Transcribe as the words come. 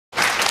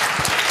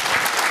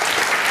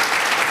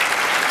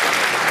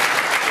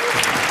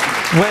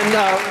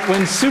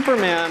When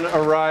Superman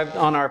arrived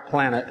on our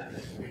planet,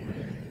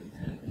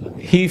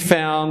 he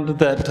found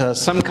that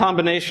some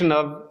combination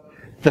of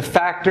the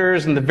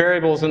factors and the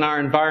variables in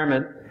our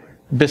environment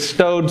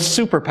bestowed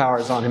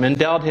superpowers on him,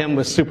 endowed him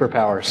with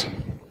superpowers.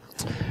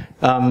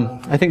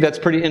 I think that's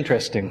pretty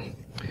interesting.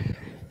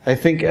 I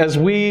think as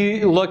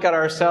we look at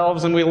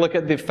ourselves and we look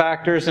at the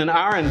factors in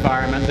our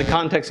environment, the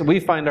context that we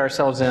find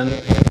ourselves in,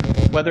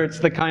 whether it's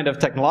the kind of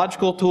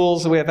technological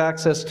tools that we have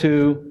access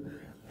to,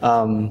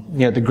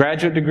 the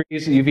graduate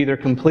degrees that you've either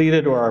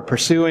completed or are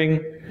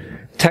pursuing,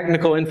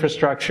 technical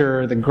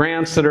infrastructure, the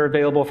grants that are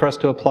available for us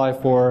to apply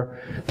for,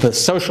 the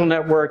social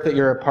network that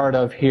you're a part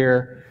of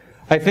here.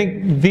 I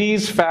think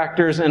these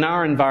factors in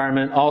our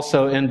environment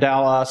also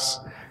endow us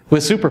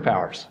with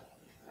superpowers,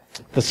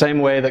 the same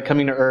way that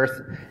coming to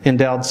Earth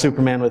endowed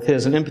Superman with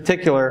his. And in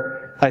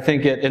particular, I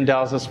think it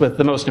endows us with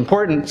the most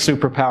important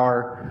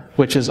superpower,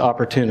 which is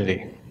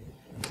opportunity.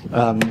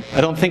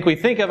 I don't think we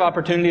think of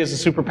opportunity as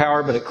a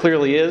superpower, but it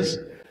clearly is.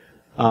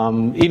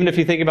 Even if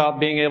you think about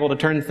being able to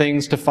turn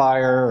things to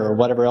fire or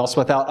whatever else,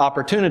 without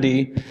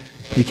opportunity,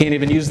 you can't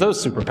even use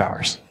those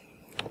superpowers.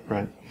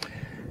 Right?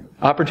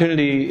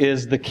 Opportunity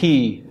is the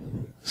key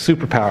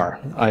superpower,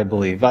 I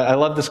believe. I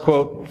love this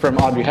quote from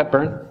Audrey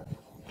Hepburn.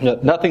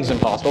 Nothing's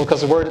impossible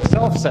because the word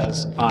itself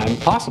says, I'm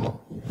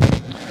possible.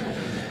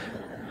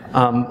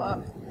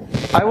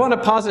 I want to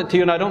posit to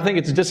you, and I don't think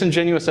it's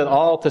disingenuous at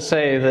all to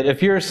say that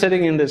if you're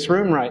sitting in this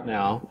room right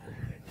now,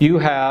 you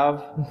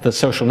have the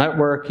social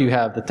network, you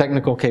have the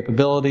technical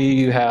capability,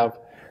 you have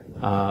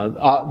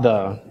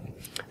the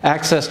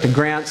access to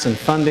grants and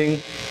funding.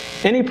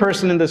 Any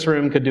person in this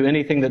room could do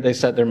anything that they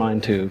set their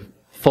mind to,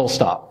 full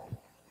stop.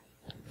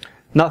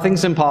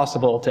 Nothing's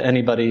impossible to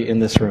anybody in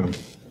this room.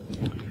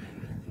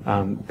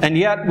 And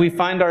yet we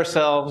find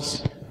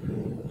ourselves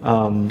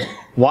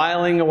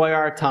whiling away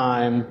our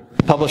time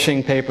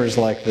publishing papers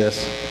like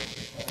this.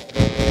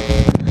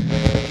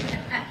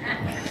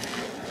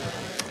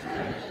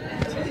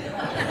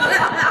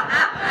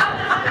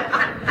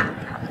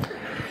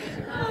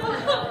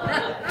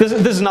 This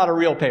is not a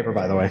real paper,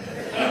 by the way.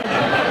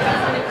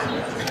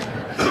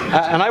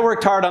 And I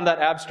worked hard on that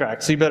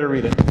abstract, so you better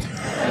read it.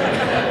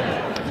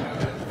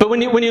 But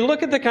when you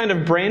look at the kind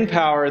of brain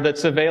power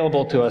that's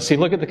available to us, you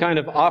look at the kind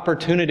of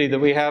opportunity that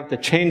we have to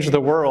change the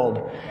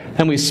world,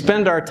 and we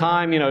spend our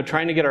time,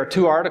 trying to get our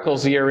 2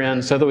 articles a year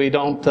in so that we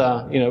don't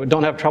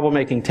have trouble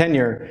making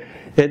tenure,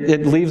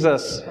 it leaves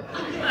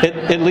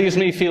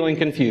me feeling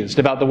confused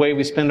about the way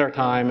we spend our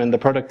time and the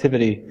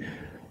productivity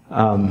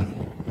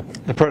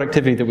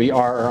that we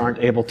are or aren't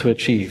able to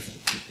achieve.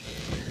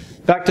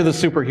 Back to the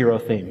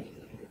superhero theme.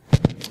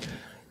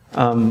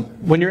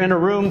 When you're in a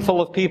room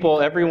full of people,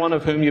 every one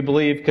of whom you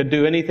believe could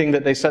do anything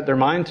that they set their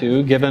mind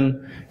to,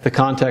 given the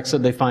context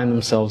that they find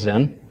themselves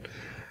in,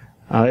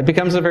 it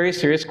becomes a very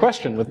serious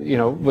question.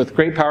 With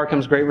great power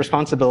comes great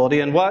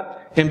responsibility. And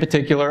what, in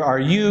particular, are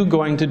you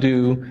going to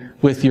do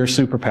with your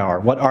superpower?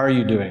 What are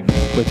you doing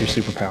with your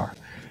superpower?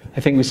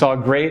 I think we saw a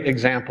great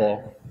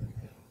example,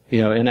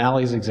 in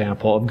Allie's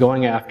example, of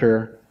going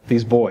after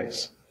these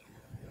boys.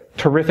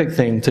 Terrific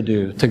thing to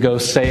do, to go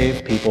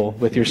save people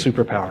with your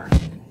superpower.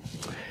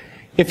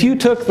 If you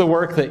took the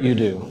work that you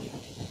do,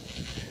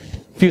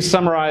 if you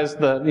summarized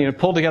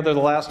pulled together the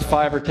last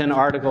 5 or 10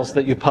 articles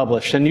that you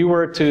published, and you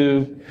were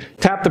to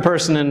tap the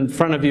person in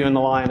front of you in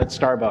the line at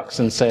Starbucks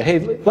and say,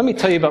 hey, let me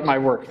tell you about my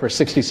work for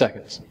 60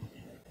 seconds.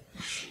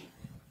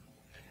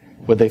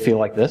 Would they feel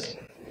like this?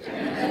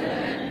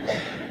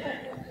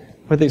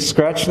 Would they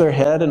scratch their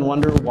head and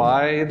wonder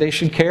why they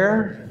should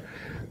care?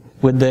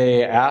 Would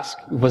they ask,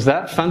 was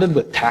that funded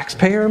with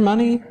taxpayer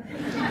money?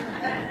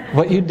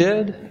 What you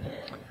did?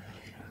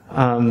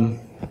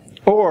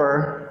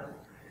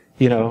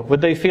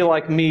 Would they feel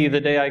like me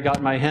the day I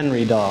got my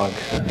Henry dog?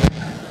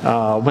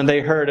 When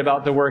they heard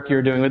about the work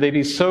you're doing, would they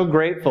be so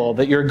grateful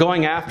that you're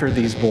going after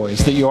these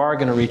boys, that you are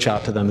going to reach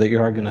out to them, that you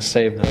are going to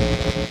save them?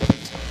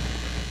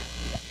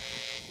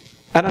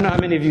 I don't know how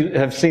many of you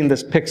have seen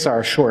this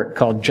Pixar short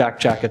called Jack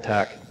Jack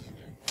Attack.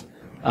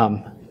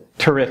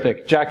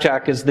 Terrific. Jack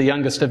Jack is the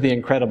youngest of the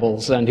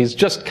Incredibles, and he's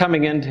just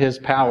coming into his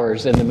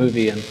powers in the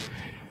movie, and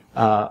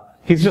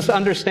he's just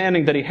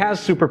understanding that he has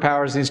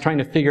superpowers, and he's trying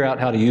to figure out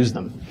how to use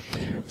them.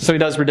 So he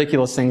does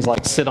ridiculous things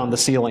like sit on the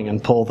ceiling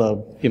and pull the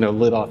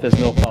lid off his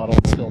milk bottle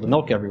and spill the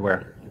milk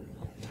everywhere.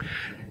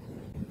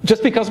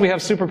 Just because we have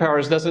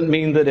superpowers doesn't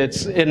mean that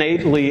it's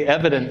innately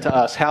evident to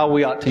us how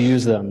we ought to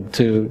use them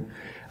to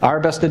our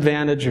best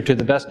advantage or to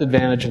the best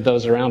advantage of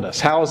those around us.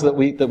 How is that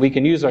we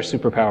can use our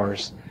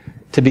superpowers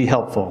to be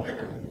helpful?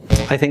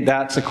 I think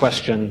that's a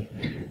question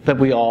that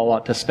we all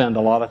ought to spend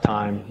a lot of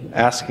time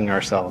asking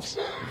ourselves.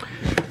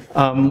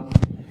 I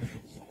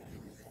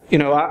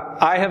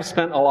have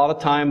spent a lot of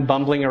time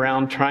bumbling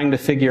around trying to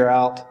figure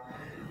out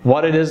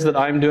what it is that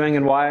I'm doing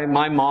and why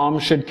my mom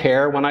should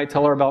care when I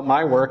tell her about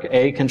my work.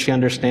 A, can she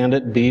understand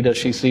it? B, does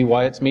she see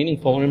why it's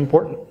meaningful and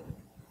important?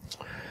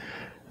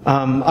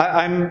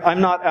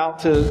 I'm not out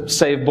to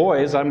save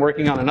boys. I'm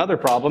working on another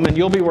problem, and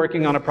you'll be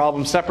working on a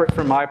problem separate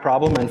from my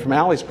problem and from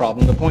Allie's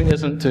problem. The point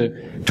isn't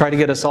to try to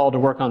get us all to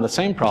work on the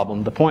same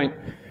problem. The point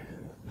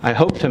I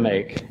hope to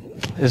make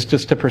is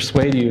just to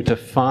persuade you to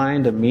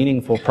find a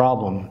meaningful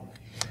problem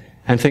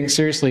and think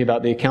seriously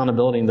about the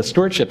accountability and the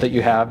stewardship that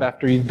you have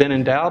after you've been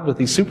endowed with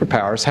these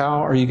superpowers.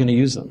 How are you going to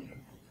use them?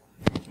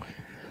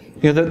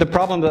 You know, the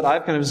problem that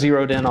I've kind of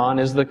zeroed in on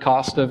is the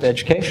cost of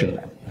education,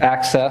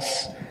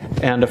 access,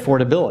 and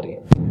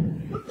affordability.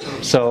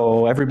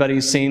 So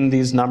everybody's seen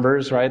these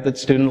numbers, right? That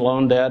student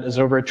loan debt is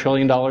over $1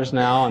 trillion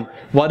now. And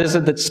what is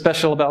it that's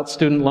special about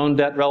student loan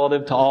debt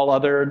relative to all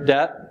other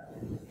debt?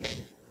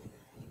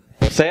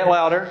 Say it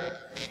louder.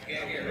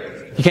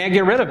 You can't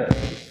get rid of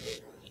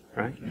it.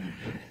 Right?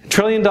 $1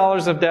 trillion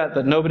of debt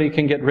that nobody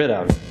can get rid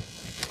of.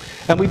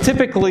 And we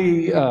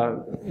typically,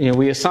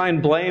 we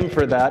assign blame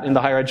for that in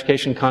the higher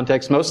education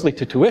context mostly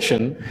to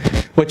tuition,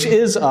 which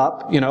is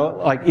up,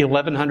 like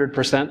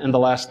 1,100% in the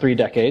last 3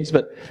 decades.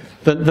 But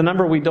the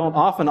number we don't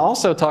often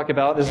also talk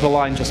about is the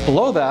line just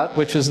below that,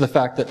 which is the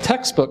fact that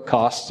textbook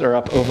costs are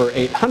up over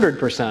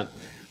 800%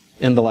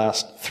 in the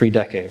last 3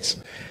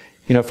 decades.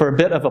 For a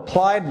bit of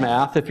applied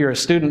math, if you're a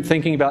student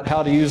thinking about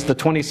how to use the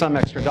 20-some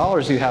extra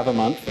dollars you have a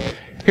month,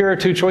 here are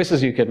 2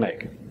 choices you could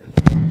make.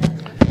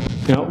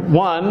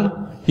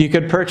 One, you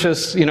could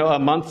purchase, a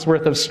month's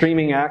worth of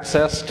streaming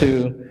access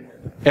to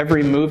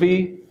every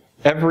movie,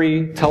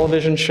 every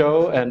television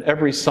show, and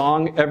every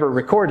song ever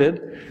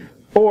recorded.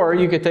 Or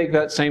you could take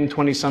that same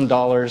 20-some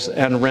dollars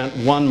and rent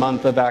 1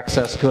 month of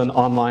access to an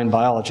online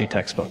biology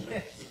textbook.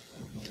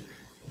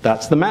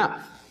 That's the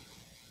math.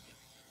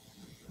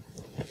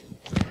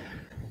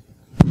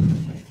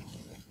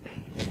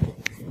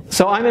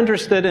 So I'm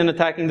interested in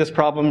attacking this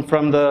problem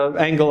from the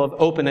angle of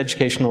open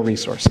educational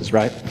resources,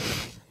 right?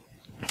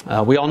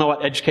 We all know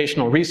what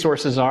educational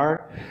resources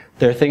are.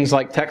 They're things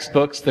like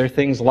textbooks, they're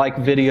things like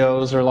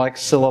videos, or like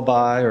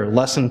syllabi, or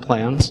lesson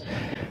plans.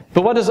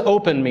 But what does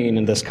open mean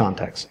in this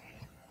context?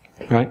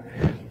 Right?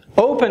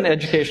 Open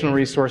educational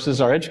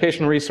resources are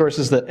educational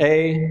resources that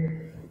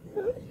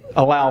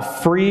allow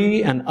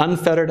free and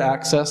unfettered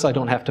access. I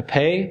don't have to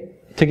pay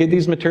to get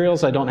these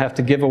materials. I don't have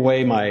to give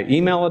away my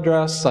email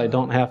address. I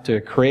don't have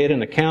to create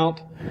an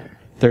account.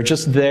 They're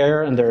just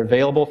there and they're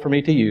available for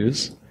me to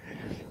use.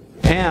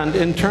 And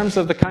in terms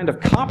of the kind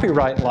of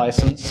copyright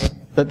license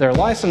that they're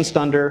licensed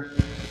under,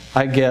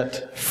 I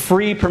get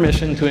free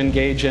permission to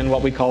engage in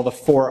what we call the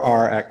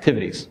 4R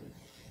activities.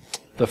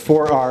 The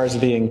 4 R's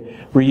being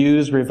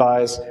reuse,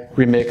 revise,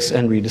 remix,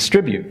 and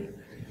redistribute.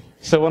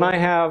 So when I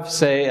have,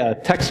 say, a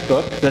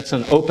textbook that's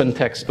an open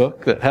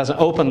textbook that has an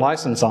open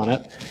license on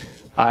it,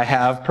 I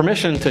have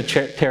permission to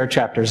tear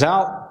chapters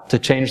out, to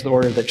change the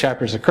order that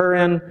chapters occur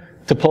in,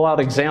 to pull out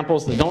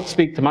examples that don't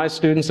speak to my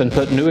students and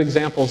put new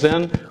examples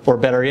in, or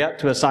better yet,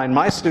 to assign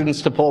my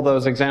students to pull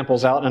those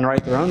examples out and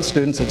write their own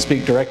students that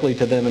speak directly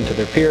to them and to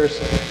their peers,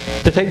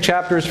 to take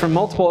chapters from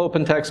multiple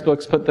open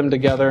textbooks, put them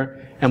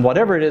together, and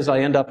whatever it is I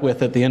end up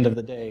with at the end of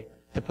the day,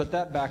 to put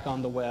that back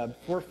on the web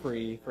for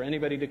free for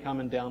anybody to come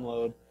and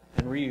download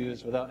and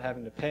reuse without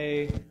having to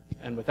pay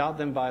and without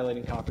them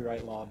violating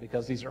copyright law,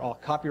 because these are all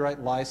copyright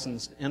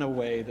licensed in a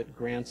way that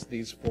grants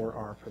these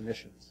 4R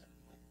permissions.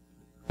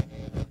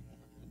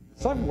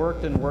 So I've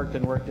worked and worked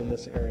and worked in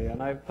this area,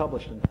 and I've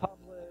published and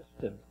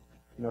published,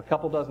 and a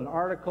couple dozen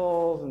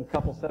articles, and a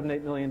couple $7,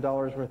 $8 million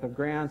worth of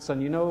grants,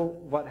 and you know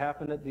what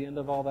happened at the end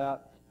of all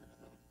that?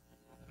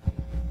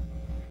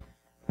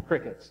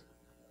 Crickets.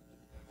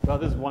 Well,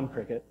 this is one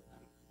cricket.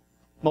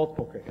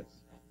 Multiple crickets.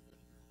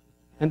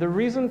 And the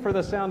reason for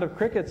the sound of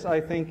crickets, I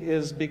think,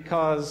 is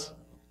because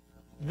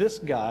this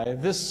guy,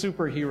 this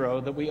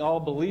superhero that we all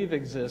believe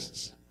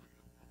exists,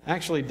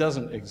 actually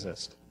doesn't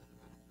exist.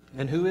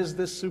 And who is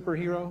this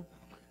superhero?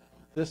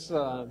 This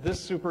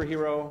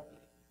superhero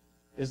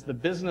is the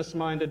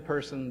business-minded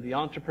person, the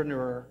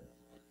entrepreneur,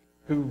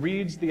 who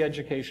reads the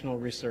educational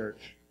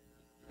research,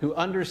 who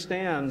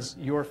understands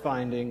your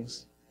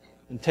findings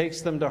and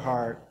takes them to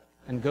heart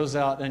and goes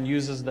out and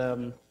uses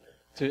them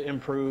to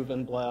improve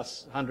and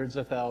bless hundreds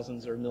of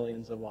thousands or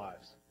millions of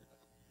lives.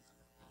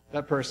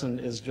 That person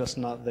is just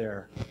not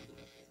there.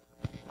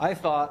 I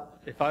thought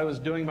if I was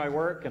doing my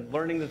work and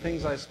learning the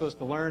things I was supposed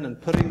to learn and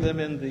putting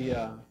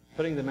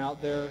them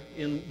out there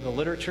in the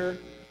literature,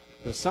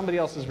 it was somebody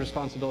else's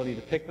responsibility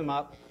to pick them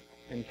up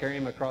and carry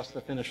them across the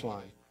finish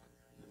line.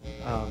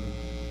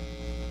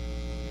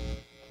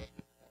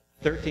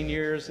 13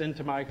 years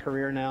into my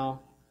career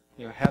now,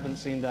 haven't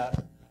seen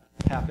that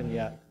happen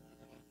yet.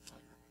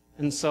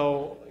 And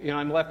so,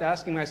 I'm left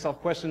asking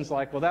myself questions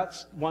like, well,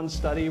 that's one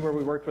study where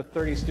we worked with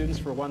 30 students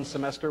for 1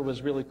 semester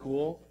was really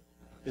cool.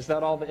 Is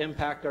that all the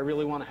impact I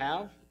really want to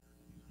have?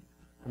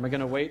 Am I going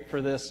to wait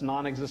for this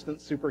non-existent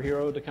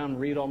superhero to come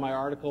read all my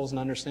articles and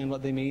understand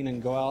what they mean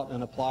and go out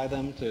and apply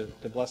them to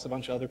bless a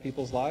bunch of other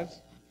people's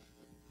lives?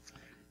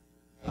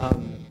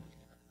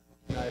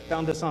 I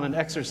found this on an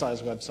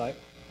exercise website,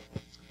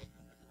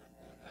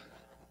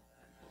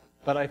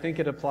 but I think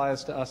it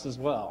applies to us as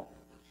well.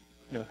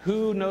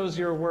 who knows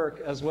your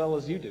work as well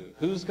as you do?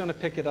 Who's going to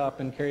pick it up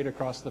and carry it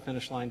across the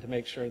finish line to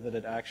make sure that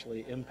it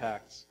actually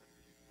impacts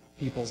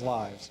people's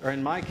lives? Or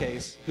in my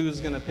case, who's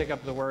going to pick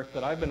up the work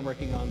that I've been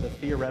working on, the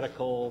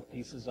theoretical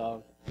pieces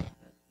of,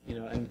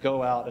 and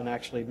go out and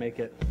actually make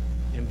it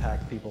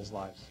impact people's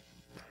lives?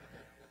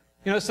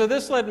 So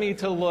this led me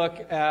to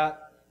look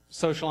at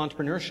social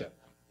entrepreneurship.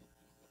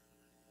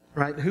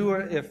 Right?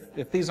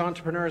 If these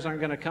entrepreneurs aren't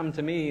going to come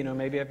to me,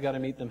 maybe I've got to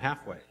meet them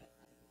halfway.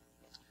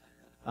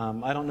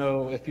 I don't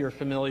know if you're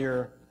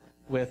familiar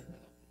with,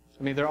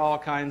 there are all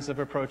kinds of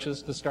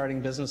approaches to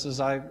starting businesses.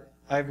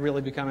 I've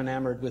really become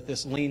enamored with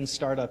this lean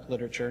startup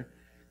literature,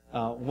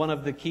 one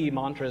of the key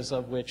mantras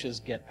of which is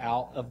get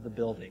out of the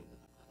building.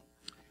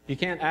 You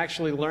can't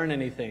actually learn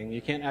anything.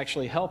 You can't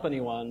actually help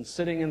anyone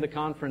sitting in the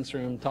conference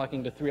room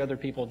talking to 3 other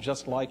people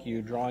just like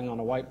you drawing on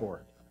a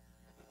whiteboard.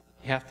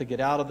 You have to get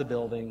out of the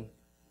building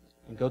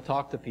and go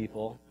talk to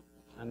people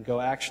and go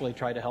actually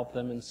try to help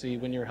them and see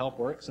when your help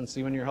works and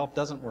see when your help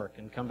doesn't work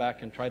and come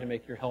back and try to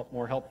make your help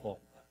more helpful.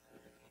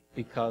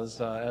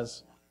 Because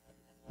as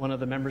one of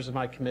the members of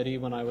my committee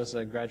when I was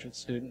a graduate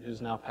student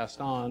who's now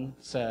passed on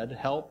said,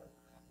 help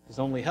is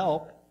only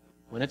help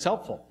when it's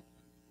helpful.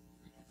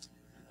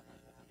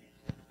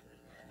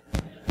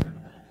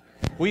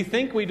 We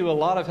think we do a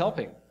lot of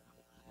helping,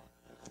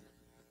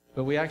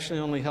 but we actually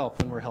only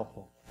help when we're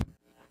helpful.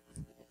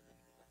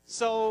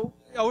 So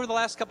over the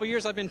last couple of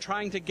years, I've been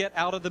trying to get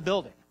out of the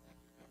building.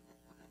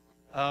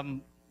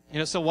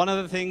 So one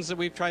of the things that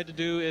we've tried to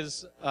do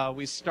is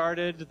we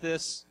started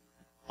this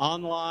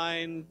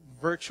online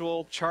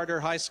virtual charter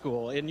high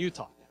school in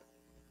Utah.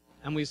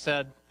 And we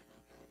said,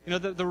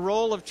 the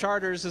role of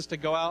charters is to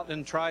go out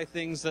and try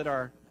things that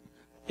are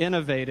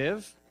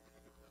innovative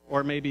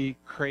or maybe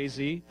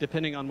crazy,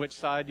 depending on which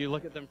side you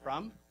look at them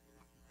from.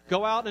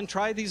 Go out and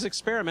try these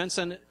experiments,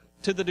 and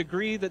to the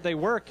degree that they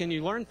work and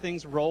you learn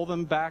things, roll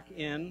them back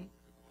in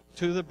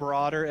to the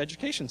broader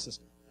education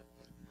system.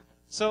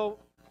 So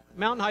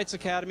Mountain Heights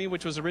Academy,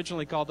 which was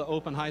originally called the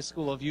Open High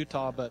School of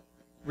Utah, but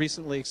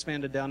recently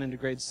expanded down into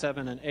grades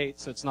 7 and 8,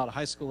 so it's not a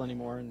high school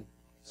anymore, and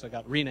so it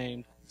got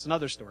renamed. It's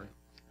another story.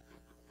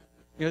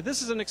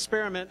 This is an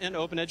experiment in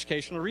open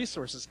educational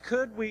resources.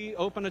 Could we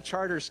open a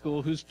charter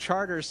school whose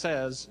charter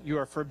says you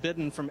are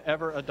forbidden from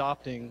ever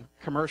adopting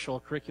commercial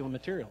curriculum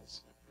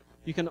materials?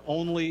 You can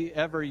only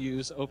ever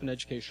use open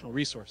educational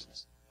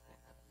resources.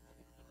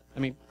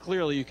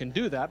 Clearly you can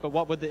do that, but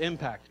what would the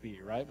impact be,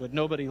 right? Would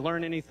nobody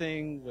learn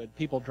anything? Would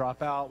people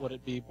drop out? Would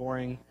it be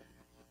boring?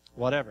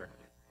 Whatever.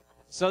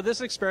 So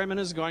this experiment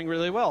is going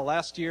really well.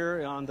 Last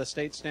year on the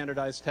state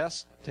standardized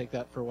test, take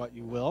that for what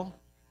you will,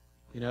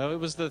 it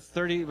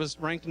was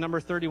ranked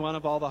number 31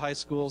 of all the high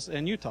schools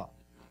in Utah.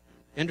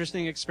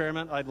 Interesting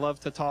experiment I'd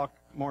love to talk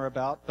more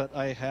about, but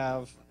I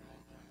have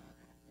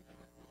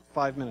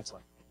 5 minutes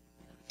left.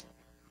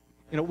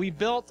 We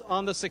built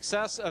on the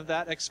success of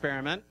that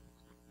experiment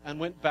and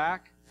went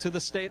back to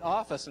the state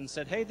office and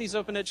said, hey, these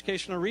open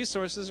educational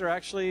resources are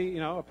actually,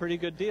 a pretty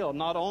good deal.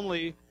 Not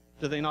only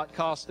do they not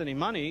cost any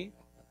money,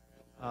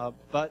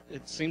 but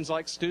it seems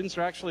like students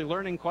are actually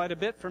learning quite a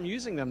bit from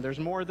using them. There's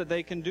more that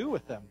they can do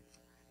with them.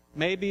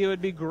 Maybe it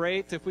would be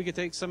great if we could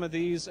take some of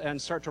these and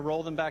start to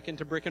roll them back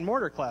into brick and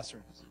mortar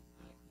classrooms.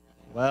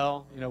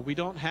 Well, we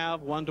don't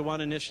have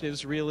one-to-one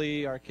initiatives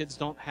really. Our kids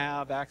don't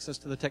have access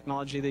to the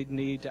technology they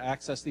need to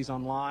access these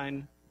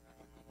online.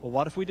 Well,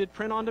 what if we did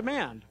print on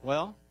demand?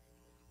 Well,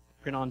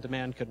 print on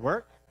demand could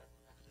work.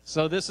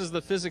 So this is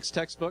the physics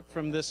textbook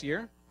from this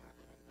year.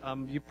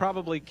 You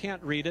probably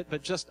can't read it,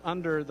 but just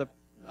under the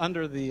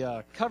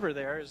cover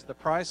there is the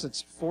price.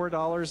 It's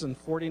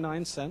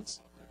 $4.49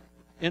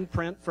 in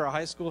print for a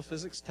high school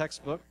physics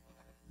textbook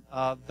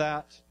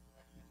that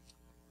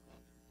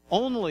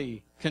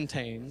only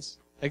contains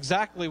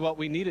exactly what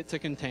we need it to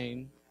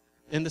contain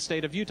in the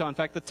state of Utah. In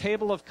fact, the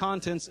table of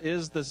contents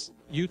is the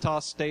Utah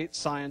State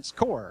Science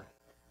Core.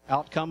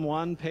 Outcome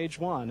 1, page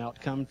 1.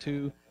 Outcome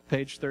 2,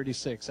 page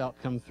 36.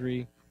 Outcome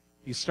 3.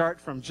 You start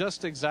from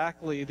just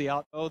exactly the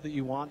outcome that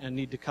you want and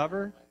need to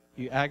cover.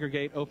 You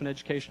aggregate open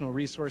educational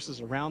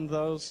resources around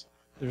those.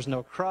 There's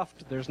no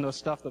cruft. There's no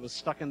stuff that was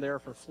stuck in there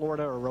for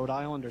Florida or Rhode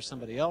Island or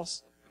somebody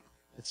else.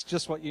 It's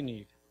just what you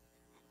need.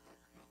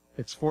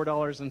 It's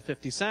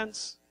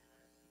 $4.50.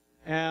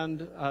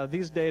 And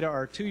these data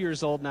are 2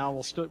 years old now.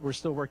 We're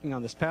still working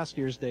on this past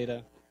year's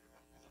data.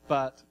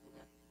 But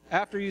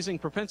after using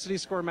propensity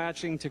score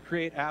matching to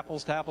create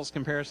apples-to-apples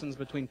comparisons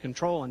between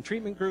control and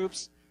treatment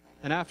groups,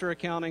 and after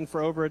accounting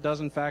for over a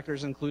dozen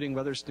factors, including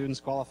whether students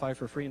qualify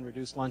for free and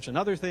reduced lunch and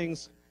other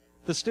things,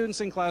 the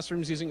students in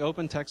classrooms using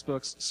open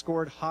textbooks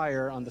scored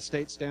higher on the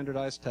state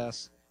standardized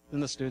tests than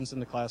the students in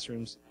the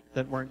classrooms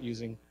that weren't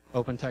using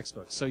open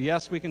textbooks. So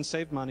yes, we can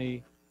save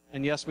money,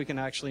 and yes, we can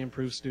actually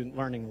improve student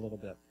learning a little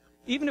bit.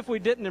 Even if we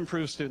didn't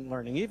improve student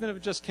learning, even if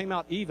it just came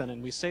out even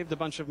and we saved a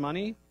bunch of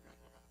money,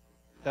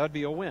 that would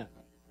be a win,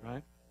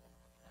 right?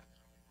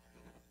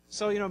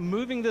 So,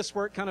 moving this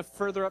work kind of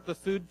further up the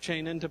food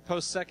chain into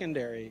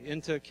post-secondary,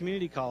 into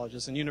community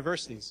colleges and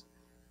universities.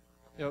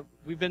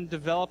 We've been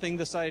developing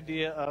this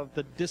idea of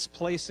the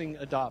displacing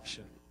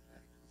adoption.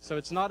 So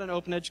it's not an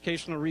open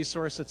educational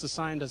resource. It's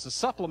assigned as a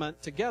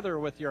supplement together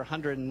with your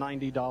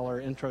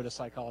 $190 Intro to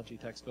Psychology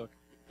textbook.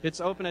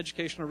 It's open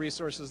educational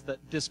resources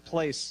that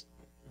displace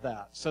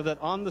that, so that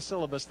on the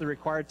syllabus, the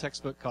required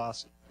textbook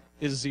cost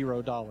is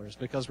 $0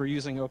 because we're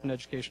using open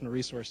educational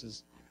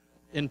resources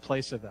in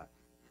place of that.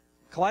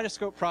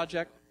 Kaleidoscope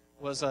project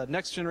was a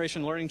Next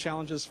Generation Learning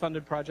Challenges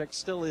funded project,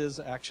 still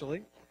is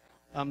actually.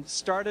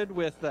 Started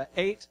with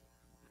 8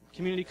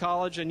 community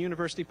college and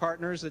university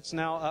partners. It's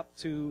now up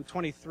to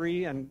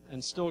 23 and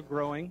still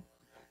growing,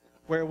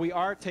 where we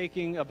are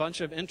taking a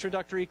bunch of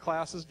introductory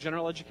classes,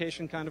 general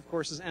education kind of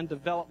courses, and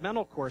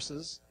developmental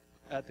courses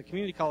at the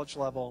community college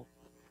level,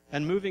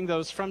 and moving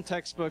those from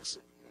textbooks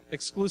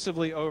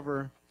exclusively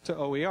over to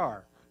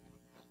OER.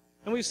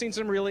 And we've seen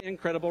some really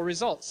incredible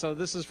results. So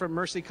this is from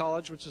Mercy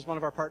College, which is one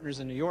of our partners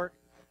in New York.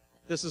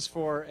 This is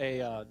for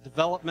a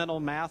developmental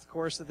math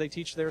course that they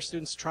teach their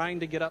students, trying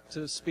to get up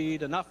to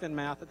speed enough in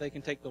math that they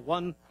can take the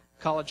one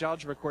college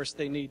algebra course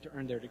they need to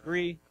earn their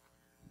degree.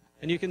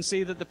 And you can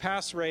see that the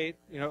pass rate,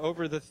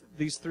 over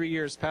these 3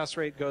 years, pass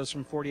rate goes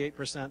from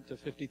 48% to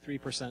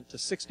 53% to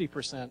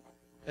 60%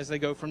 as they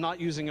go from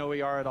not using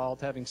OER at all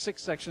to having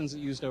 6 sections that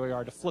used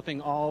OER to flipping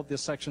all the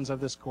sections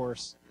of this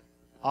course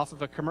off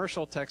of a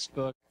commercial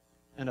textbook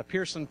and a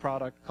Pearson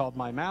product called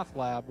My Math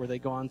Lab, where they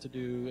go on to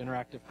do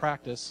interactive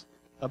practice,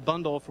 a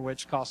bundle for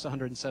which costs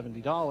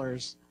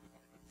 $170,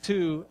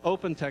 to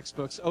open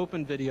textbooks,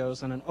 open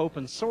videos, and an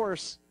open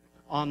source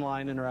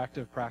online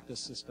interactive practice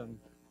system.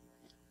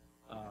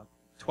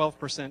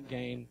 12%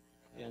 gain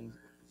in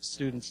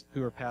students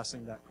who are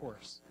passing that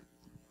course.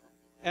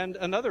 And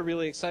another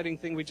really exciting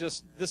thing,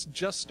 this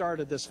just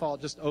started this fall,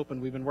 it just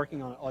opened, we've been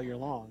working on it all year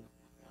long.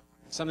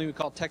 Something we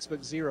call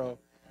Textbook Zero,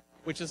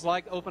 which is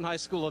like Open High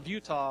School of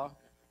Utah,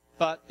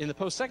 but in the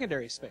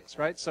post-secondary space,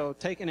 right? So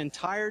take an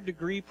entire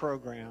degree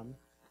program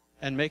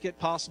and make it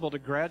possible to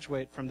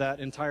graduate from that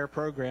entire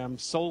program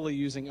solely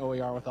using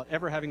OER without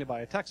ever having to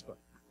buy a textbook.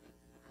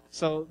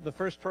 So the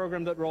first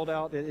program that rolled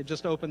out, it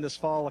just opened this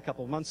fall a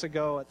couple of months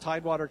ago at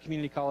Tidewater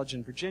Community College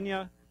in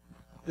Virginia.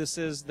 This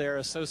is their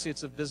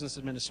Associates of Business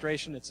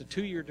Administration. It's a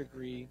 2-year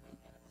degree,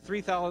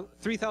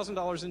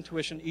 $3,000 in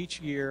tuition each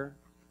year,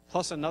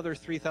 plus another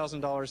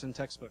 $3,000 in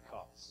textbook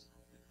costs.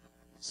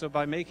 So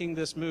by making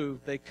this move,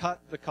 they cut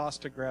the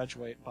cost to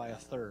graduate by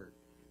 1/3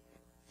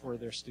 for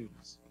their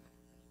students.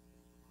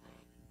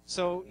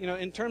 So,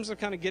 in terms of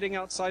kind of getting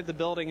outside the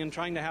building and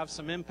trying to have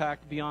some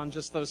impact beyond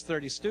just those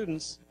 30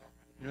 students,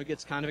 it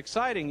gets kind of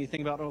exciting. You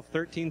think about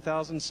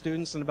 13,000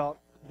 students and about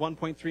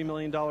 $1.3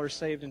 million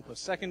saved in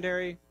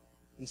post-secondary.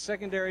 In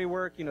secondary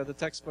work, the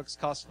textbooks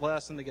cost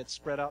less and they get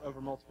spread out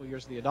over multiple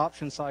years of the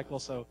adoption cycle.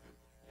 So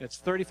it's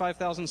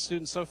 35,000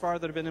 students so far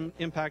that have been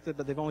impacted,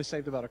 but they've only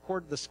saved about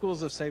the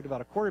schools have saved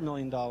about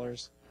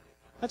 $250,000.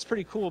 That's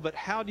pretty cool, but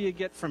how do you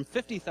get from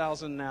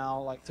 50,000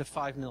 now to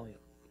 5 million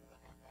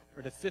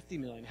or to 50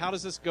 million? How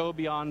does this go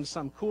beyond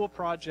some cool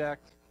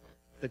project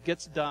that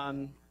gets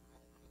done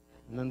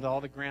and then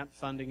all the grant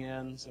funding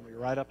ends and we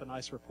write up a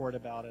nice report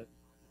about it?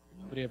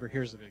 Nobody ever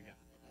hears of it again.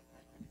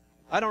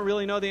 I don't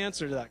really know the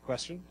answer to that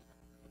question.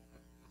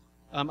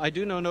 I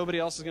do know nobody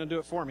else is going to do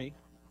it for me.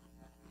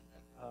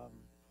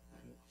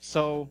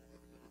 So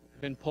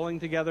I've been pulling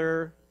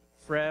together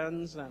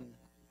friends and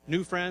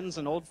new friends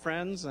and old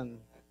friends, and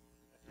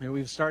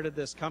we've started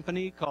this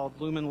company called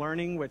Lumen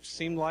Learning, which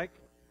seemed like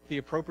the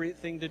appropriate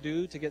thing to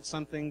do to get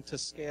something to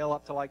scale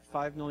up to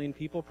 5 million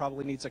people.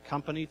 Probably needs a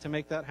company to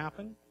make that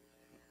happen.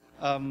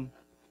 We're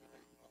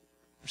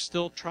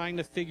still trying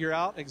to figure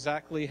out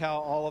exactly how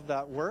all of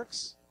that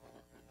works.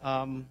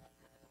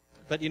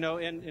 But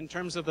in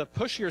terms of the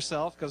push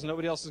yourself, because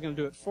nobody else is going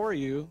to do it for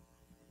you,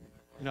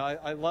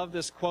 I love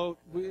this quote.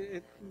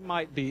 It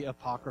might be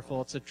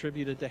apocryphal. It's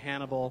attributed to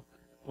Hannibal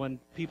when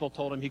people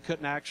told him he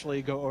couldn't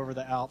actually go over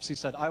the Alps. He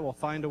said, "I will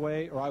find a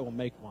way, or I will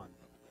make one."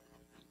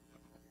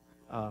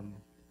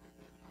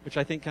 Which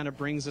I think kind of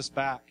brings us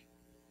back,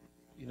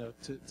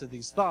 to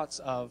these thoughts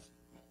of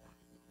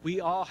we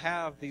all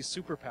have these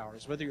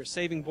superpowers, whether you're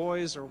saving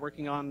boys or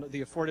working on the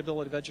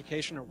affordability of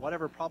education or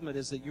whatever problem it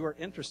is that you are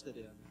interested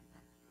in.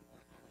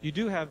 You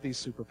do have these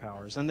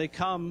superpowers, and they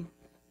come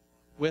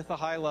with a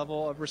high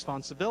level of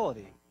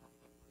responsibility.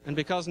 And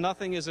because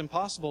nothing is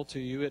impossible to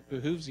you, it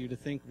behooves you to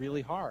think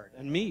really hard,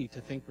 and me to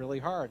think really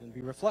hard and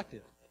be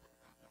reflective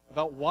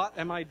about what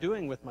am I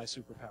doing with my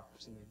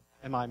superpowers.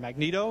 Am I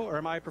Magneto or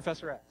am I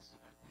Professor X?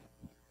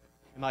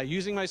 Am I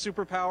using my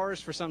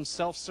superpowers for some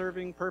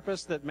self-serving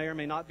purpose that may or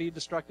may not be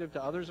destructive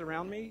to others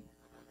around me?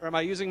 Or am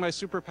I using my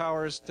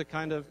superpowers to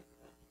kind of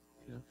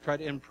try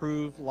to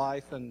improve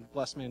life and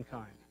bless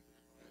mankind?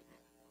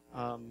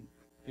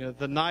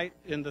 The knight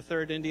in the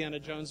third Indiana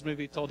Jones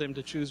movie told him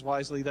to choose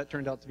wisely. That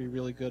turned out to be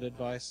really good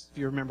advice, if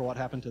you remember what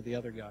happened to the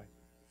other guy.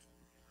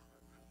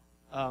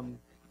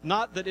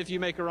 Not that if you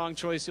make a wrong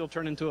choice, you'll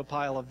turn into a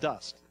pile of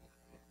dust,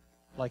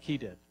 like he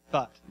did.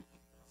 But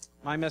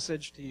my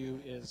message to you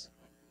is,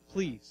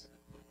 please,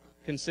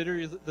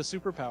 consider the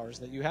superpowers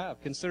that you have.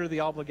 Consider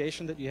the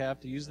obligation that you have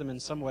to use them in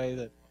some way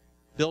that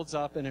builds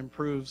up and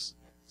improves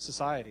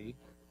society,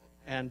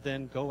 and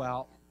then go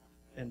out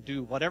and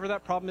do whatever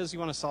that problem is you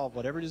want to solve,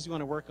 whatever it is you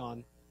want to work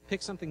on.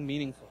 Pick something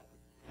meaningful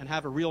and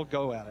have a real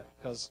go at it,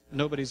 because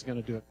nobody's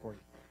going to do it for you.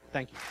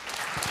 Thank you.